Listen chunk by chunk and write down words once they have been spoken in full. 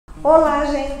Olá,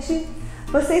 gente!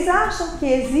 Vocês acham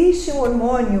que existe um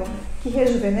hormônio que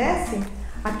rejuvenesce?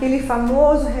 Aquele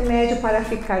famoso remédio para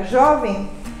ficar jovem?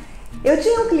 Eu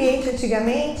tinha um cliente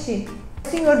antigamente,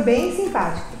 um senhor bem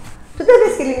simpático. Toda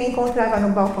vez que ele me encontrava no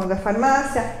balcão da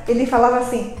farmácia, ele falava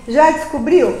assim: já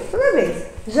descobriu? Toda vez,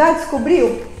 já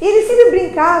descobriu? E ele sempre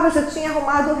brincava se eu tinha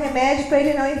arrumado um remédio para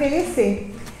ele não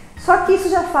envelhecer. Só que isso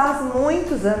já faz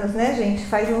muitos anos, né, gente?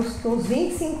 Faz uns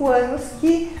 25 anos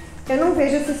que eu não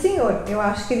vejo esse senhor. Eu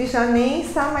acho que ele já nem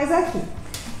está mais aqui.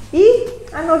 E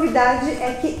a novidade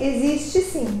é que existe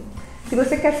sim. Se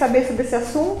você quer saber sobre esse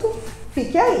assunto,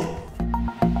 fique aí.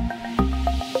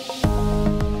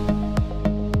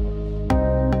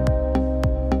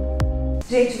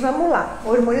 Gente, vamos lá. O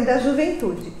hormônio da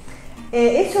juventude.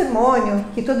 Esse hormônio,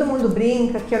 que todo mundo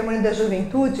brinca, que é o hormônio da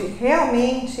juventude,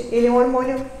 realmente ele é um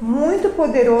hormônio muito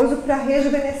poderoso para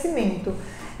rejuvenescimento.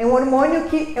 É um hormônio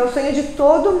que é o sonho de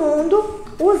todo mundo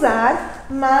usar,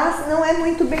 mas não é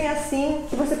muito bem assim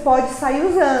que você pode sair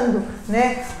usando,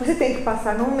 né? Você tem que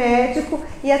passar num médico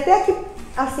e até que,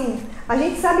 assim, a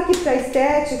gente sabe que para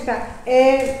estética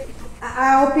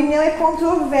a opinião é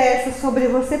controversa sobre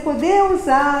você poder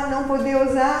usar, não poder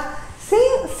usar,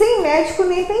 sem médico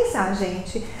nem pensar,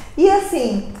 gente. E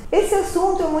assim, esse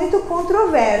assunto é muito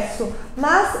controverso,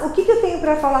 mas o que eu tenho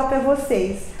para falar para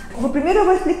vocês? Primeiro eu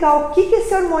vou explicar o que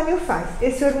esse hormônio faz.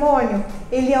 Esse hormônio,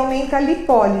 ele aumenta a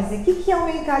lipólise. O que é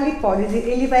aumentar a lipólise?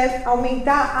 Ele vai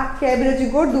aumentar a quebra de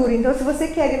gordura. Então, se você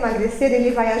quer emagrecer,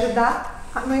 ele vai ajudar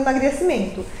no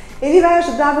emagrecimento. Ele vai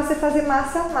ajudar você a fazer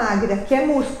massa magra, que é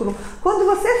músculo. Quando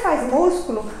você faz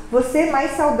músculo, você é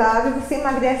mais saudável, você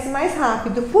emagrece mais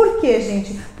rápido. Por quê,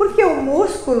 gente? Porque o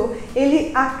músculo,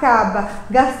 ele acaba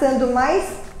gastando mais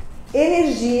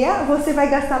energia, você vai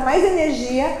gastar mais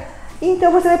energia,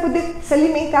 então você vai poder se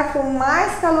alimentar com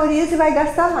mais calorias e vai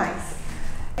gastar mais.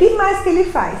 O que mais que ele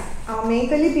faz?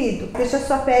 Aumenta a libido, deixa a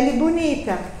sua pele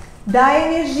bonita, dá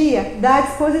energia, dá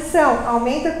disposição,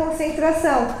 aumenta a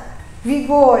concentração,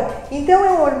 vigor. Então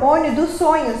é um hormônio dos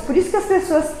sonhos, por isso que as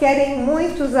pessoas querem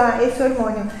muito usar esse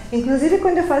hormônio. Inclusive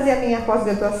quando eu fazia a minha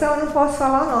pós-graduação, eu não posso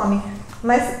falar o nome,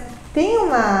 mas tem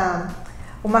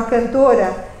uma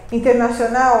cantora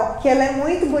internacional que ela é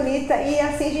muito bonita e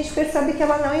assim a gente percebe que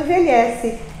ela não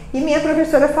envelhece. E minha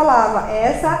professora falava,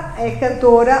 essa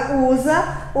cantora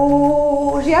usa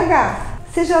o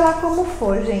GH. Seja lá como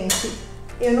for, gente,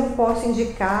 eu não posso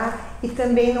indicar e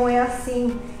também não é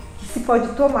assim que se pode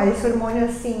tomar esse hormônio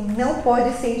assim. Não pode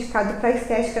ser indicado para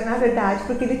estética, na verdade,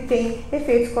 porque ele tem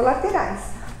efeitos colaterais.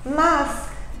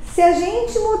 Mas se a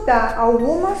gente mudar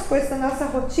algumas coisas na nossa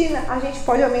rotina, a gente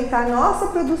pode aumentar a nossa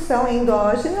produção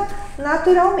endógena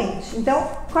naturalmente. Então,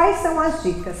 quais são as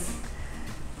dicas?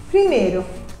 Primeiro,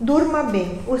 durma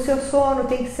bem. O seu sono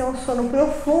tem que ser um sono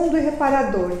profundo e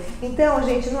reparador. Então,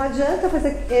 gente, não adianta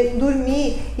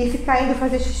dormir e ficar indo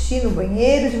fazer xixi no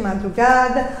banheiro de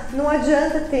madrugada, não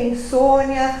adianta ter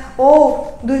insônia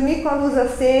ou dormir com a luz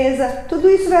acesa. Tudo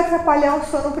isso vai atrapalhar um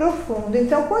sono profundo.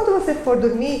 Então, quando você for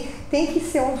dormir, tem que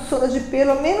ser um sono de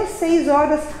pelo menos 6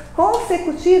 horas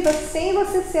consecutivas sem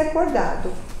você ser acordado.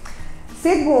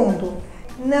 Segundo,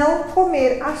 não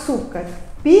comer açúcar.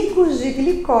 Picos de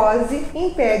glicose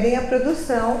impedem a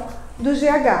produção do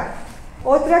GH.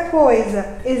 Outra coisa,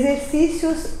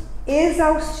 exercícios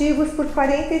exaustivos por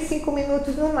 45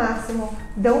 minutos no máximo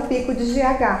dão pico de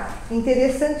GH.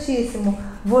 Interessantíssimo.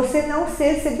 Você não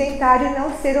ser sedentário e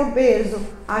não ser obeso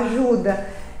ajuda.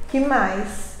 Que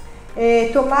mais?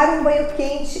 Tomar um banho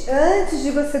quente antes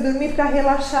de você dormir para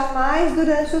relaxar mais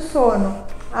durante o sono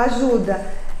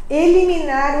ajuda.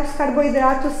 Eliminar os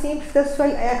carboidratos simples da sua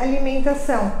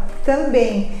alimentação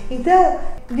também. Então,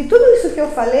 de tudo isso que eu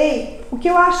falei, o que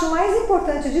eu acho mais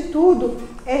importante de tudo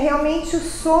é realmente o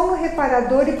sono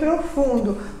reparador e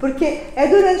profundo, porque é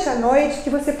durante a noite que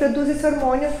você produz esse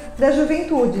hormônio da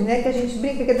juventude, né? Que a gente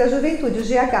brinca que é da juventude, o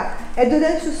GH. É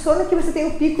durante o sono que você tem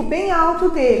o pico bem alto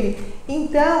dele.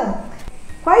 Então,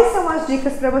 quais são as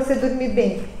dicas para você dormir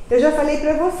bem? Eu já falei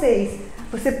para vocês.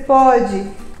 Você pode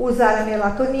usar a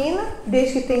melatonina,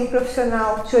 desde que tenha um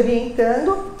profissional te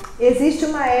orientando. Existe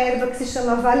uma erva que se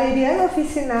chama Valeriana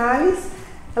officinalis.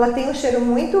 Ela tem um cheiro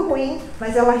muito ruim,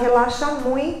 mas ela relaxa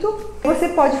muito. Você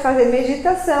pode fazer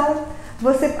meditação.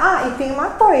 E tem uma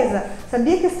coisa.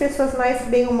 Sabia que as pessoas mais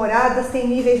bem-humoradas têm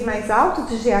níveis mais altos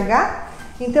de GH?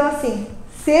 Então, assim,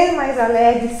 ser mais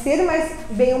alegre, ser mais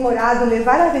bem-humorado,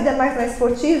 levar a vida mais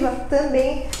esportiva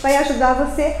também vai ajudar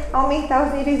você a aumentar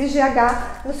os níveis de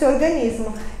GH no seu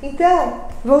organismo. Então,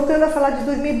 voltando a falar de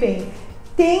dormir bem,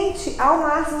 tente ao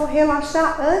máximo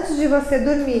relaxar antes de você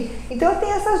dormir. Então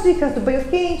tem essas dicas do banho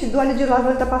quente, do óleo de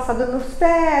lavanda passado nos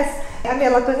pés, a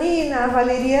melatonina, a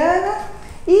valeriana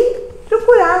e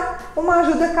procurar uma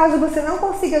ajuda caso você não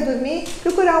consiga dormir,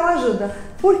 procurar uma ajuda.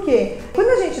 Por quê? Quando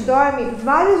a gente dorme,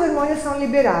 vários hormônios são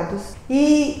liberados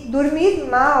e dormir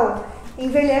mal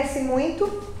envelhece muito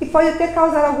e pode até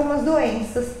causar algumas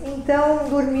doenças. Então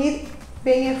dormir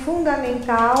bem é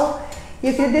fundamental. E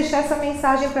eu queria deixar essa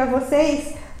mensagem para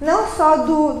vocês, não só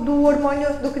do hormônio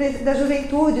da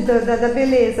juventude, da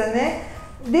beleza, né?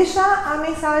 Deixar a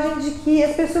mensagem de que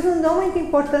as pessoas não dão muita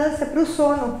importância para o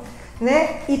sono,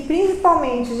 né? E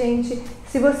principalmente, gente,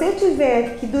 se você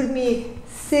tiver que dormir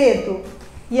cedo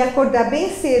e acordar bem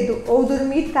cedo ou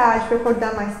dormir tarde para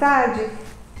acordar mais tarde,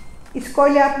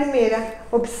 escolha a primeira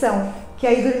opção, que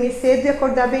é dormir cedo e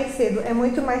acordar bem cedo. É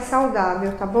muito mais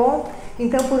saudável, tá bom?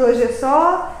 Então por hoje é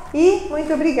só e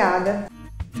muito obrigada!